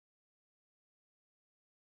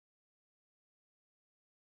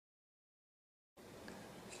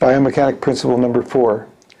Biomechanic principle number 4.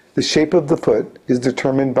 The shape of the foot is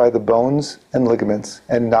determined by the bones and ligaments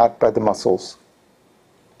and not by the muscles.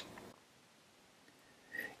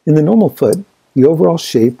 In the normal foot, the overall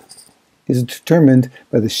shape is determined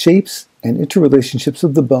by the shapes and interrelationships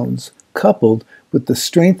of the bones, coupled with the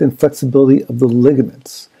strength and flexibility of the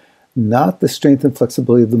ligaments, not the strength and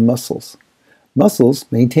flexibility of the muscles. Muscles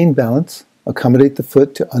maintain balance, accommodate the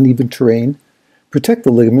foot to uneven terrain, protect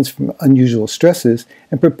the ligaments from unusual stresses,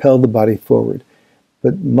 and propel the body forward.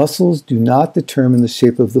 But muscles do not determine the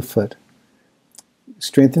shape of the foot.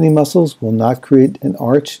 Strengthening muscles will not create an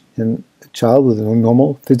arch in a child with a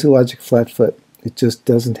normal physiologic flat foot. It just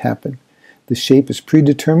doesn't happen. The shape is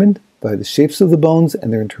predetermined by the shapes of the bones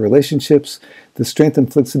and their interrelationships, the strength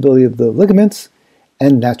and flexibility of the ligaments,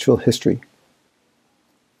 and natural history.